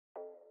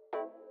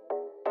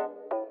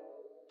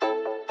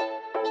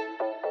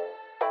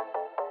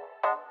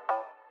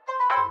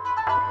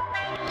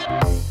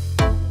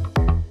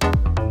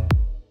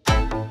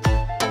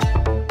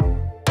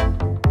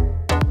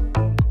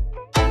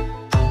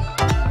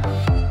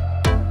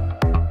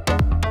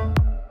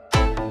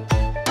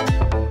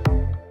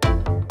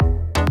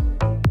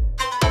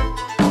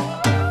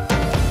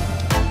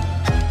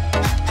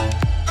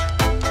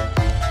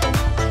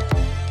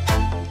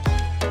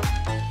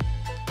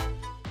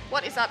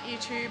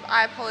YouTube.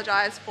 I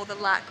apologise for the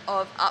lack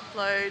of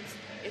uploads.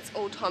 It's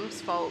all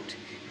Tom's fault.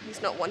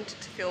 He's not wanted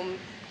to film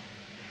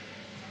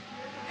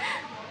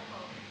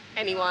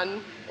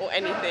anyone or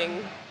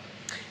anything.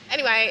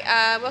 Anyway,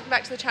 welcome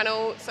back to the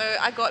channel. So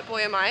I got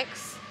Boya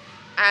mics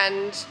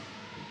and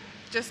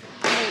just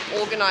didn't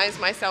organise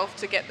myself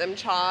to get them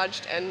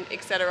charged and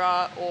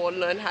etc. or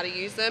learn how to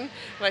use them.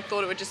 And I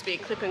thought it would just be a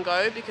clip and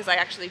go because I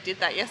actually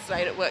did that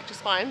yesterday and it worked just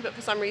fine. But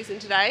for some reason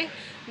today,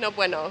 no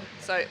bueno.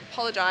 So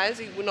apologise,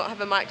 we will not have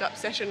a mic'd up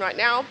session right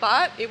now,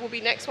 but it will be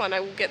next one. I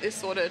will get this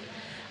sorted.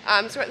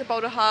 So we're at the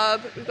Boulder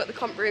Hub. We've got the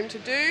comp room to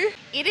do.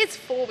 It is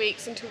 4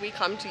 weeks until we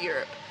come to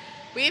Europe.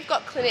 We've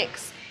got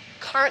clinics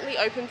currently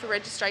open for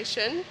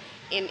registration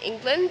in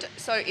England.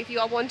 So if you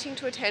are wanting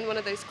to attend one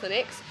of those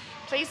clinics,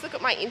 please look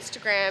at my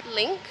Instagram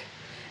link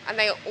and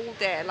they are all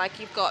there. Like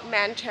you've got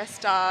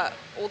Manchester,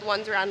 all the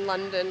ones around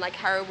London, like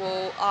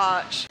Harrowall,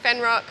 Arch,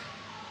 Fenrock,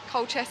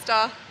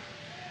 Colchester.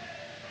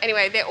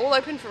 Anyway, they're all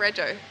open for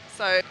rego.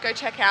 So go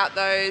check out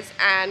those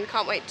and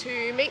can't wait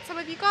to meet some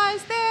of you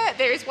guys there.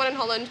 There is one in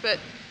Holland, but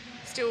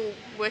still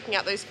working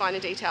out those finer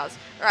details.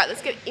 All right,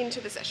 let's get into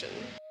the session.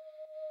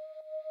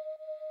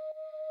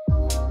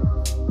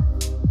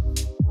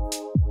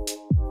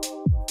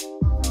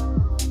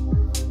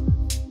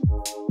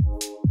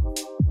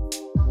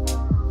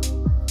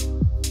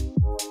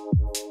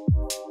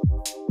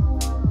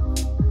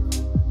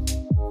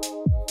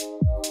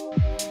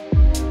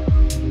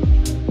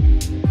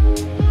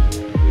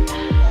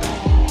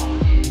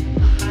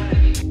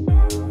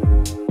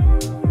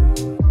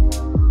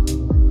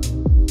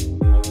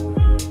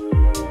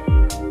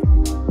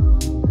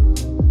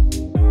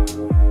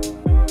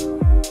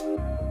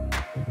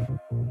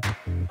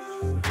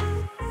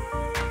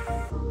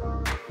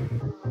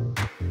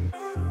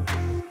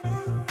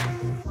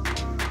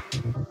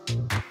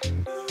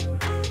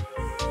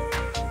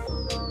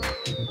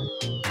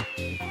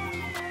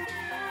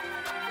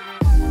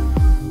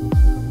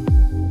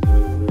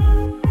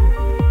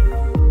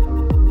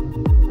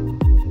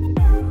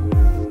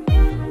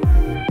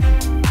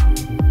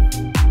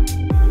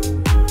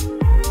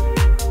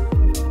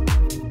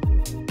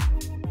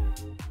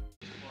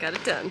 Got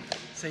it done.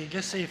 So you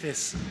just see if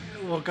this,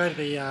 we'll go to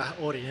the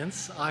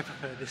audience. I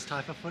prefer this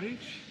type of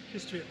footage,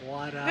 just a bit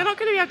wider. They're not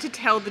going to be able to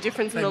tell the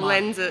difference in the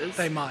lenses.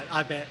 They might,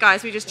 I bet.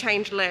 Guys, we just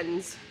changed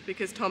lens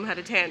because Tom had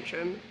a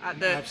tantrum at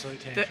the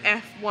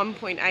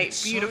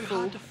f1.8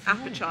 beautiful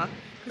aperture.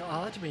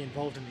 I like to be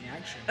involved in the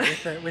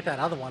action. With that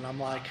other one, I'm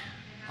like,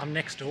 I'm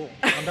next door.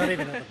 I'm not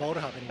even at the Boulder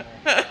Hub anymore.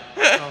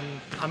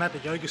 I'm at the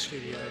yoga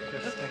studio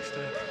just next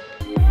to it.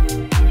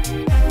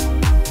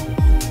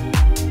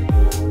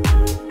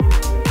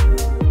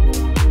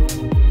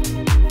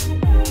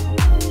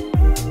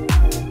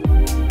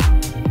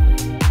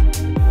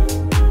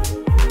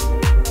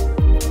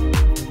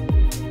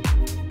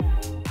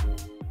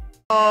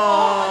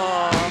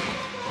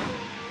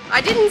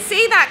 I didn't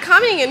see that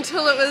coming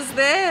until it was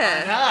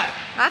there. I know.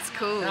 That's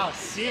cool. That was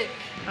sick.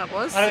 That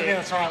was I don't sick. think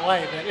that's the right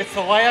way, but it's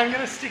the way I'm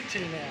going to stick to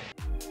now.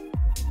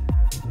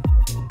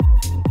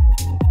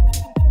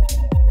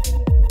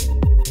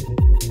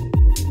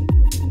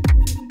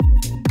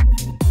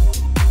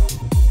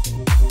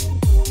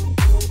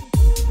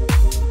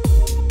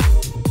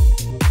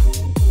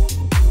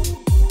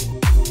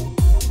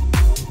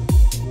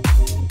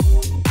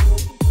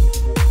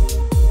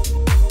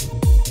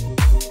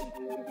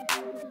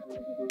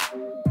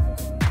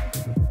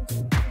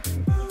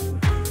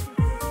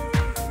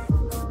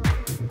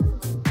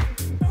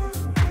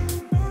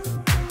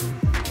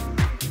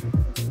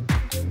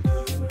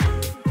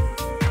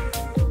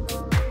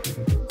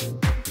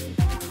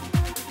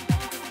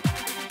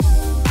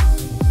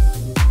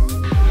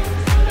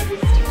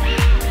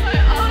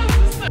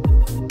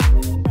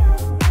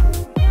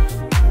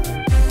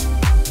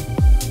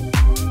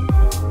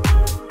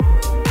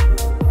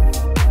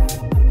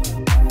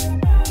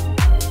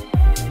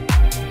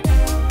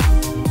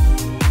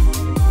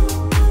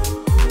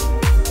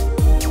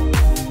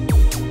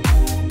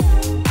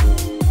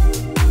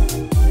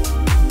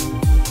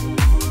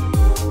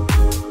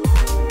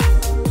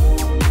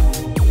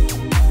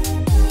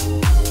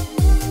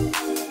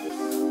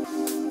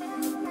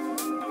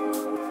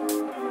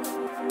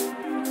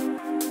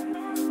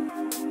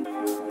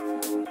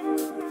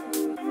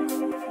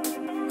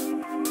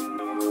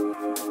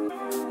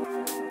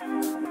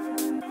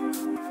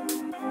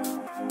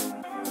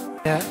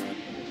 Yeah.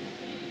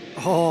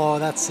 Oh,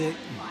 that's it.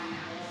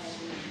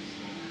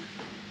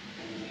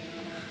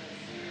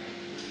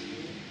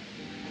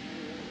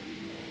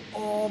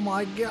 Oh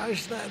my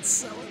gosh, that's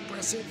so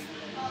impressive.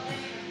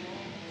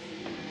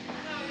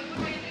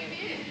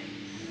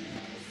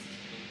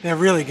 They're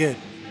really good.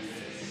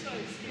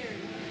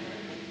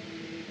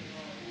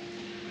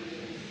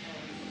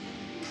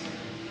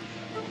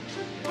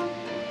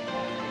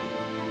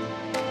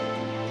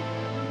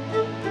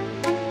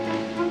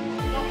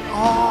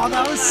 Oh,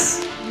 that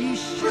was... You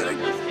should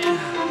have...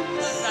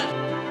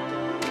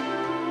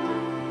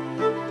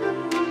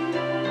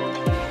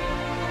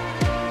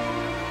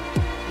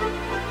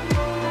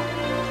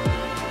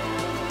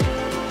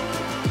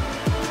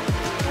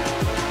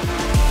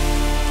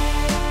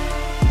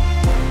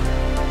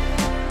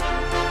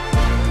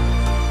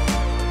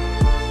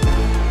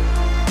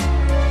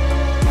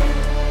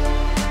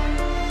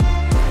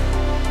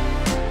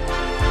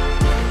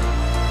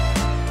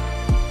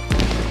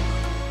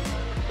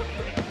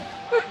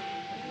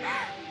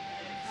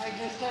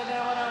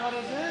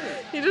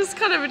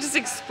 just kind of just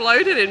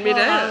exploded in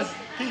midair. Well, I was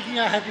thinking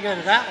I had to go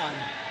to that one.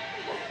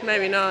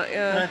 Maybe not, But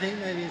yeah. I think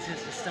maybe it's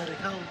just a static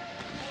hold.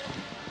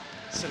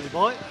 Silly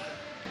boy.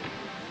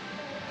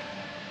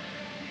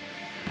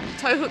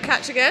 Toe hook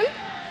catch again.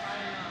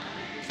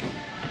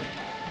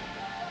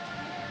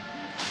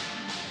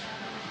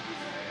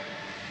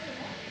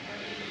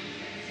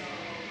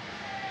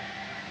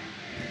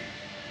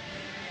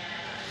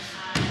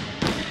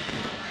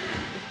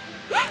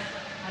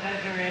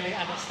 I don't really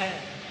understand.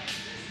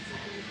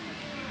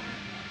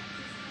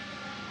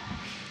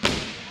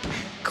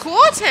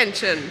 Core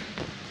tension.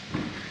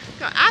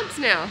 Got abs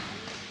now.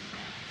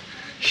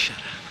 Shut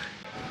up.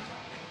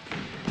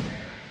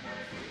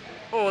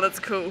 Oh, that's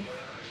cool.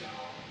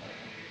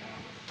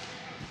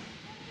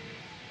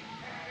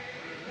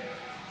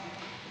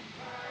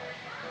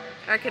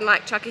 I can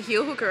like chuck a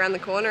heel hook around the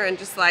corner and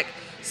just like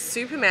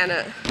Superman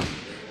it.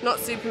 Not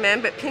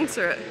Superman, but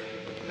pincer it.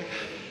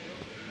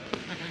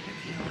 I can't get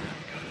the heel around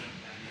the corner.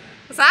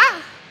 What's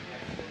that?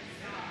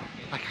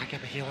 I can't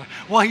get the heel around.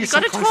 Why are you so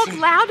Gotta close talk to me?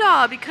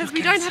 louder because You're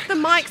we getting don't have so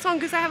the close. mics on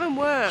because they haven't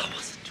worked. I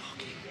wasn't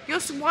talking. You're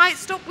white,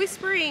 stop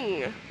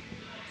whispering.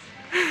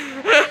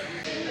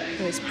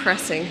 He's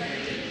pressing.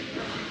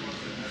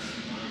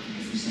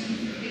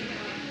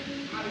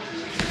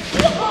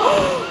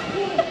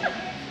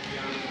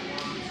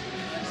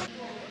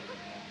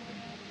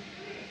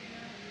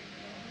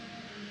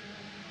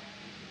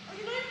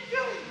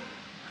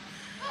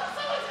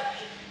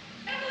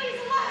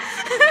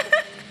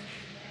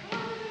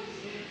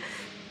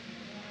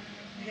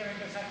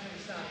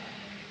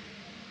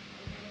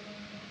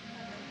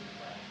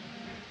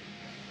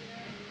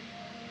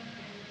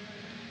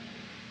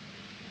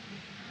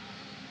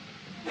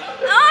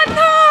 Oh no!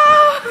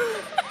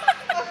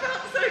 I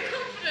felt so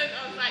confident.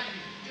 I was like,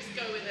 just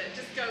go with it,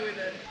 just go with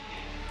it.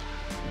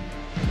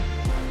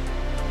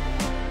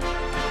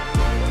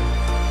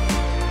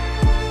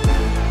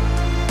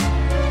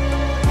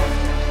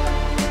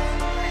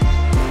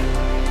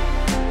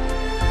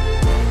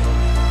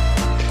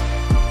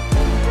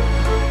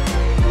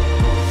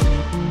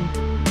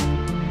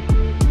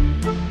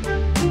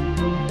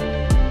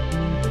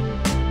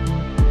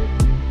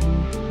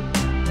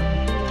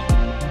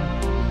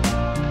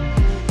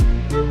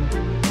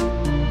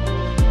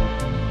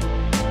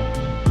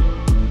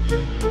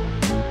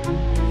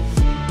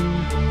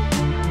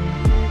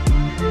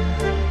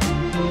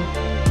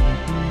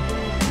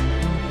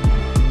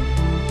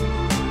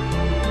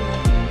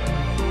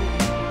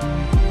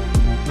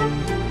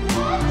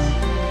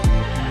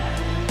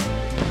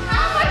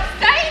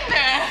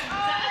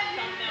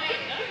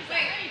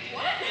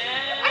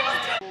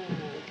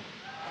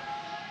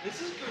 This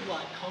is good,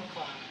 like, comp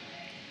climb.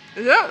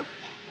 Yeah.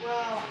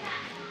 Well,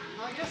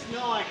 I guess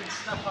now I can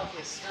stuff up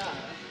your stuff.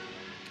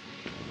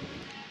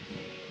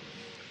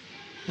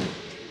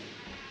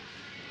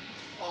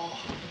 Oh,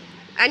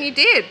 And you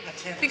did.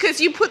 Attempt. Because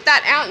you put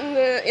that out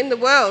in the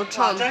world, oh,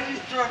 Tom. don't you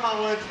throw my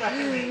words back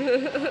at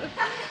me.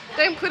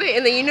 Don't put it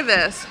in the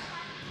universe.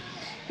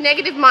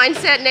 Negative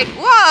mindset,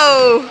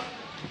 whoa!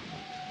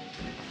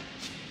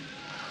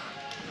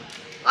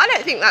 I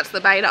don't think that's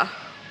the beta.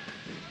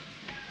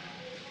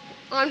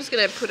 I'm just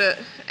gonna put it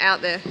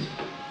out there.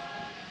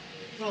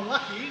 Well,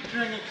 lucky,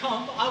 during a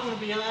comp, I wouldn't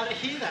be allowed to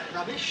hear that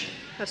rubbish.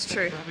 That's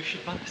true. Rubbish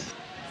advice.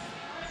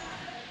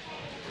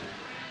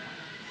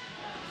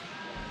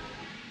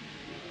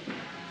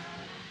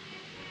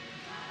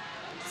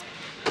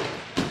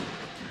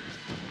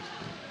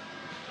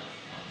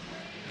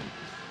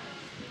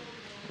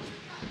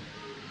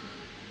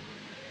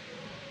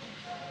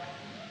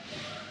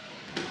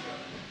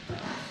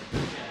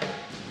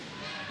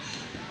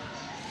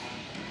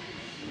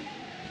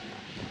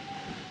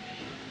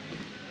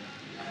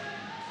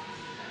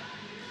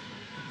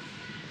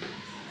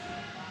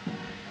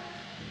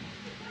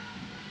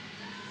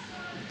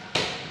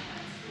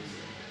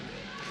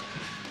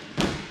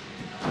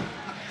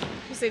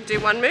 You just need to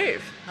do one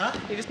move. Huh?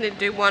 You just need to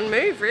do one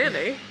move,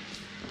 really.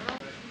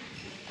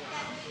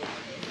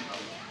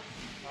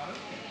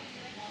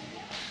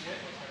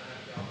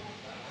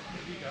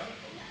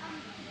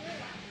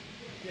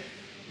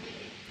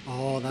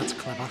 Oh, that's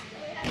clever.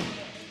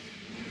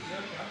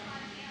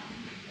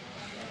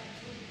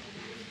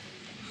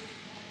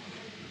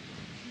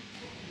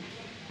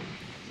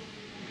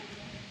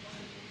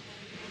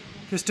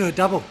 Just do a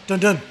double. Dun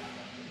dun.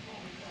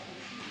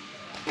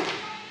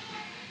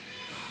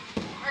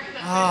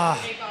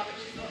 Ah.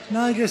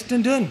 No, just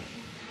dun dun.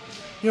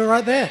 You're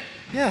right there.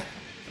 Yeah.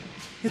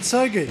 It's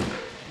so good.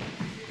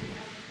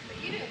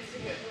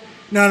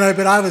 No,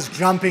 but I was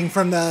jumping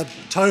from the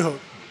toe hook.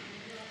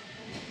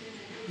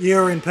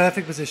 You're in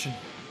perfect position.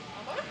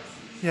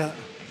 Yeah.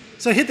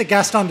 So hit the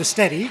gas on to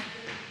steady.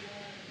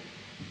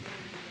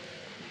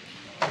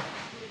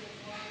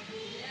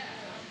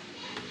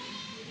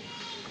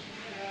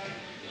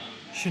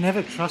 Should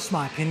never trust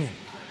my opinion.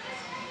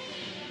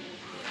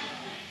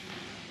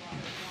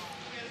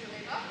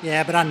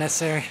 Yeah, but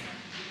unnecessary.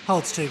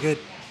 Hold's too good.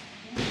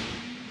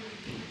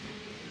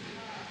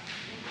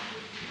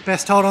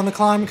 Best hold on the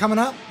climb coming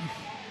up.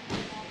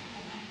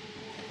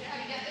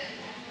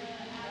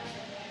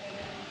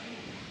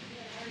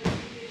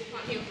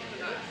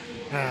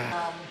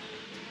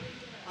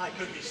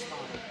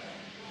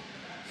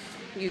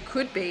 you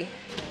could be.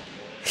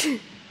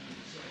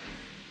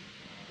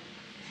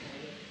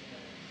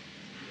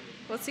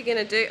 What's he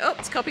gonna do? Oh,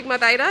 it's copying my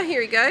beta.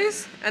 Here he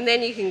goes. And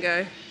then you can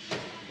go.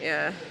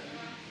 Yeah.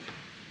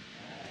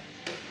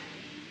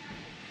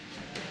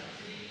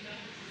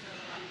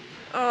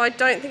 Oh, I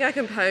don't think I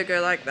can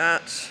pogo like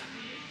that.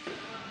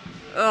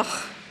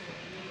 Ugh.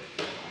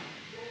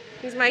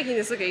 He's making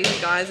this look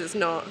easy, guys. It's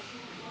not.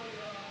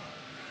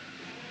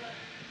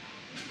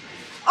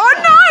 Oh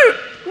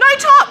no! No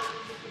top!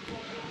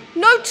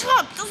 No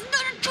top! There's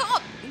no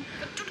top!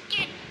 Do it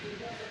again.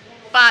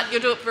 But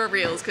you'll do it for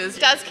reels because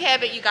he does care,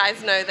 but you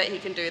guys know that he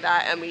can do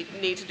that and we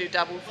need to do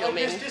double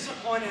filming. I'm just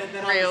disappointed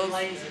that reels. I was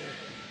lazy.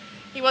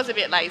 He was a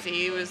bit lazy.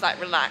 He was like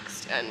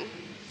relaxed and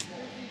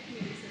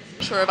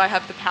not sure if I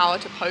have the power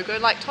to pogo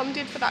like Tom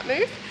did for that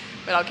move,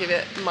 but I'll give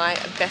it my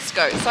best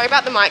go. Sorry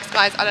about the mics,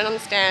 guys. I don't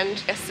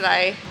understand.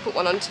 Yesterday, put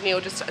one on to Neil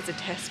just as a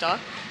tester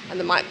and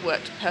the mic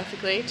worked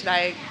perfectly.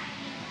 Today,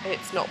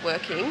 it's not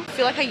working. I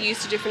feel like I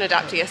used a different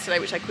adapter yesterday,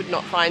 which I could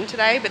not find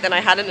today, but then I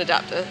had an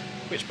adapter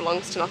which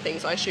belongs to nothing,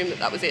 so I assumed that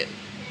that was it.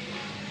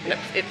 And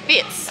it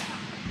fits.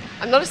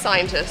 I'm not a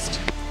scientist.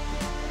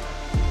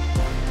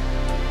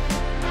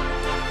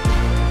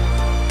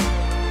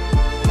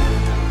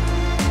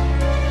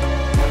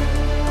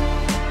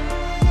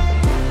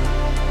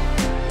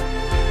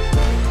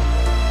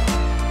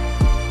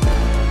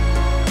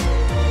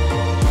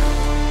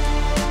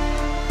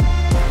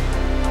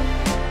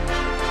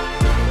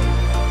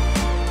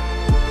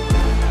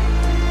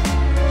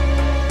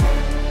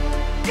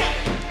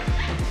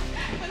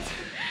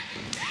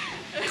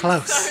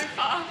 Close. So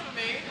far for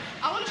me.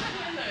 I want to try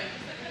one of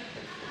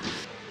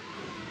those.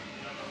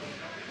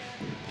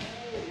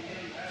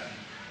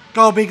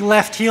 Go big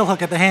left heel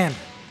hook at the hand.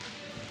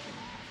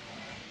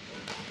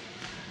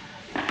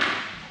 Oh,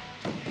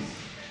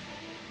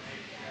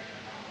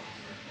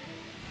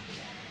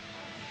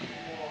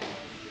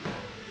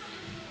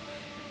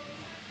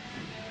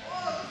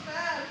 that's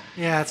bad.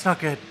 Yeah, it's not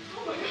good.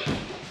 Oh my God.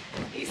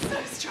 He's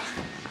so strong.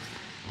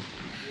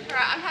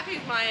 Alright, I'm happy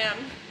with my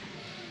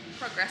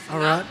progress on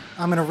Alright,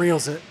 I'm gonna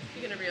reels it.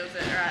 You're gonna reels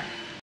it, alright.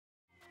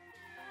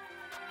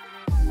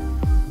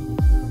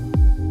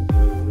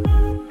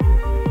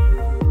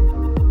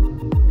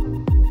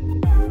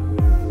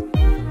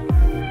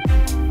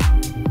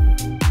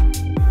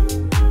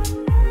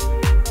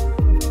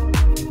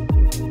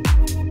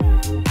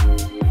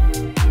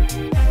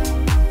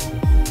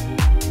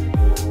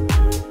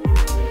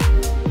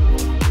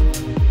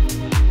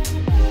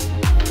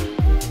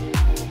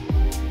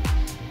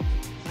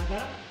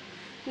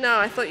 No,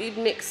 I thought you'd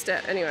mixed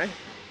it. Anyway,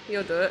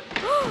 you'll do it.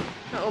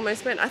 That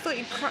almost went. I thought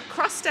you'd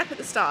cross step at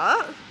the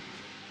start.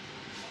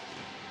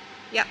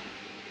 Yep.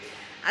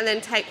 And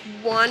then take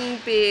one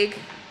big,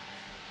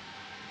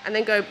 and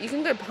then go, you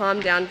can go palm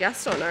down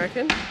Gaston, I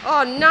reckon.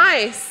 Oh,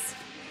 nice.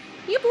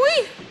 Yeah,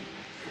 boy.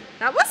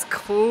 That was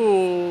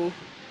cool.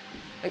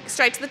 Like,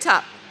 straight to the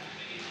top.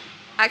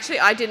 Actually,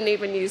 I didn't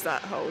even use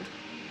that hold.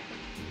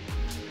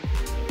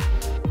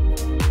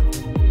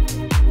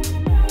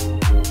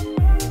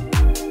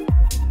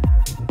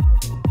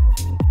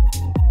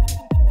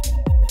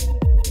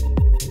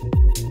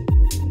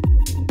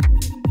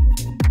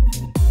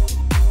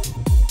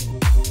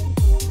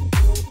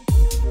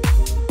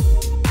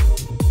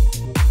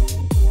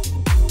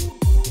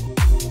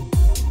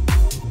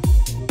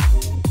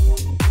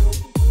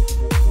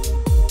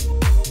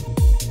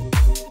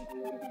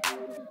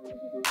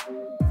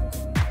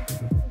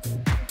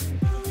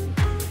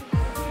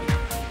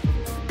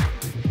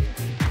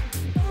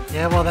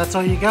 Yeah, well, that's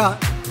all you got.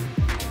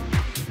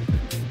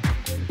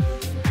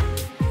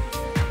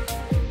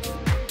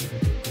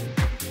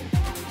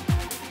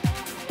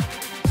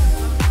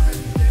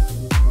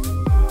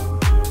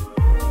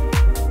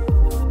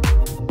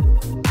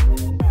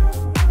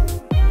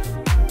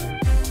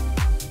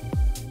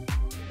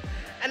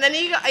 And then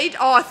you got,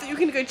 oh, I thought you were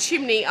going to go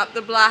chimney up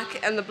the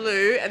black and the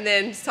blue and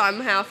then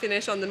somehow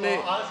finish on the moon.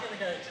 Oh, I was going to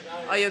go to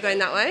those. Oh, you're going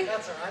that way?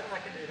 That's alright, I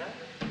can do that.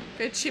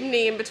 Go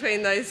chimney in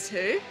between those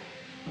two.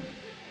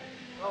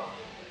 Oh.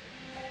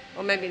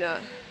 Or maybe not.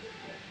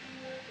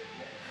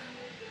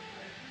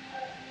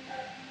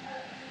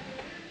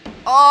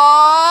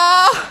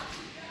 Oh!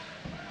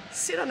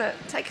 Sit on it.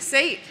 Take a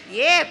seat.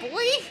 Yeah,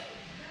 boy.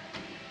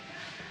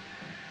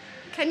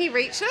 Can you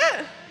reach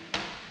it?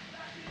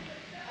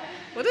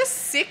 What a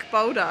sick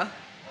boulder.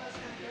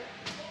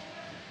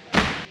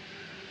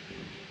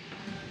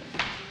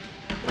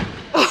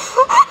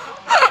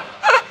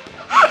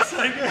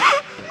 So good.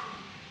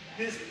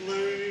 This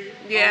blue.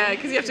 Yeah,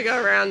 because you have to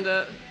go around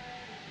it.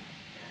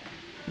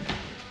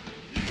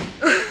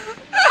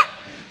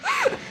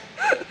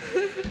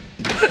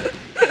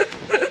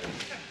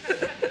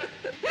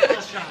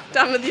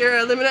 Done with your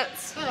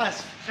eliminates?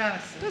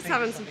 Just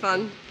having some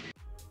fun.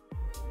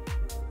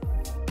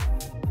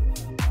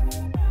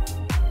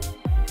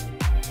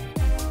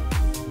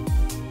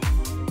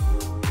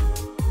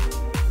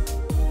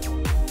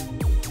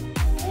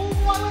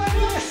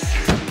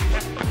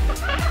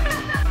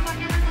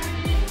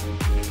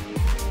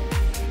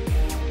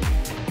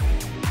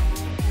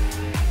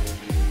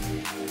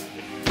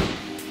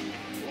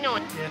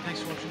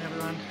 Thanks for watching,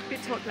 everyone.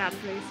 Bit talk louder,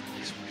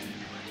 please.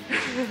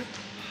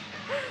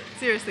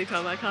 Seriously,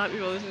 Tom, I can't be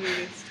bothered to do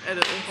this.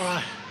 Edit this.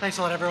 Alright, thanks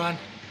a lot, everyone.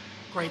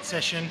 Great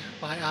session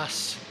by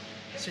us.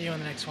 See you in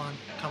the next one.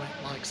 Comment,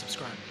 like,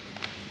 subscribe.